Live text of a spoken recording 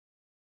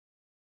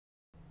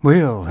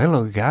Well,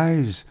 hello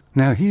guys.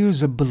 Now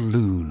here's a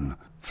balloon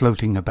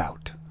floating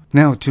about.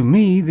 Now to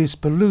me this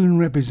balloon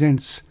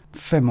represents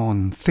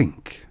Femon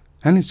Think.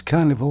 And it's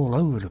kind of all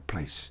over the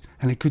place.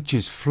 And it could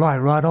just fly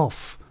right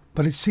off.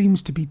 But it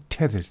seems to be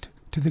tethered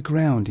to the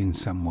ground in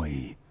some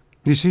way.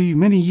 You see,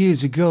 many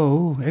years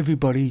ago,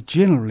 everybody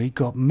generally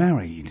got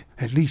married.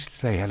 At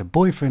least they had a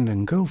boyfriend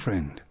and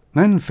girlfriend.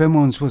 And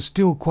Femons were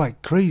still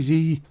quite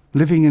crazy,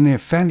 living in their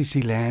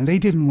fantasy land. They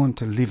didn't want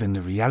to live in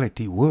the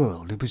reality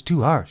world. It was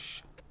too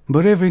harsh.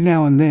 But every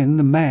now and then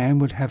the man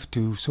would have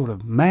to sort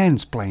of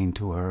mansplain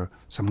to her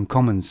some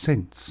common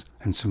sense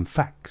and some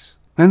facts.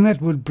 And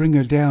that would bring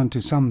her down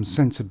to some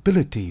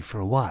sensibility for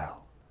a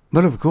while.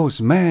 But of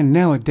course man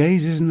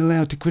nowadays isn't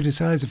allowed to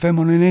criticize a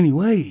femon in any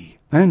way.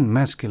 And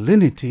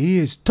masculinity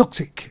is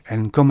toxic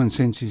and common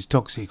sense is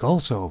toxic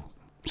also.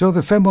 So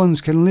the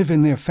femons can live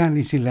in their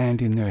fantasy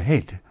land in their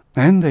head.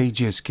 And they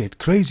just get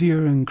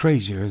crazier and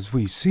crazier as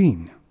we've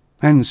seen.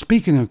 And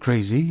speaking of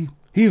crazy,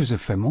 here's a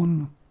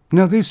femon.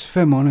 Now this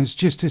femon has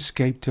just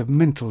escaped a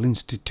mental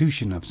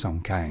institution of some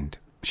kind.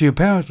 She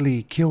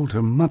apparently killed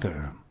her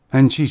mother,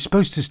 and she's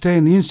supposed to stay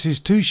in the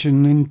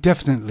institution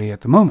indefinitely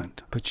at the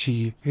moment, but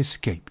she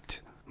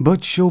escaped.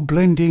 But she'll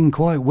blend in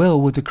quite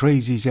well with the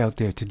crazies out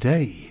there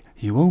today.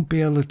 You won't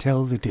be able to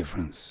tell the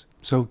difference.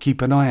 So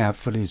keep an eye out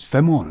for this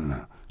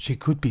femon. She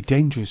could be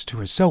dangerous to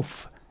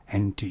herself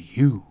and to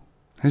you.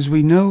 As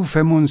we know,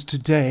 femons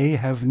today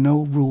have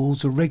no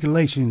rules or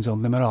regulations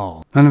on them at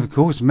all. And of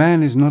course,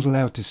 man is not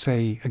allowed to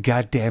say a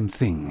goddamn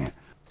thing.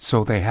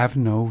 So they have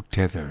no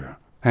tether.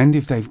 And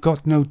if they've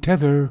got no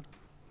tether,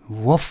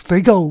 off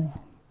they go.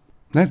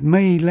 That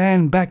may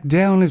land back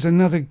down as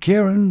another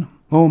Karen,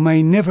 or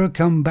may never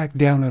come back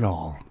down at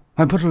all.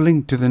 I put a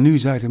link to the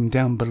news item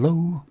down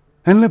below.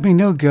 And let me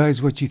know,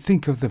 guys, what you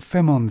think of the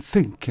Femon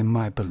Think in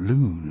my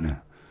balloon.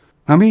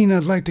 I mean,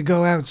 I'd like to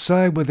go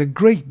outside with a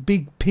great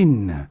big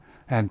pin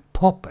and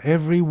pop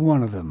every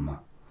one of them.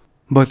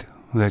 But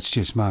that's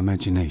just my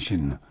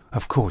imagination.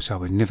 Of course, I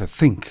would never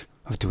think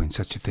of doing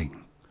such a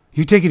thing.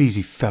 You take it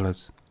easy,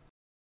 fellas.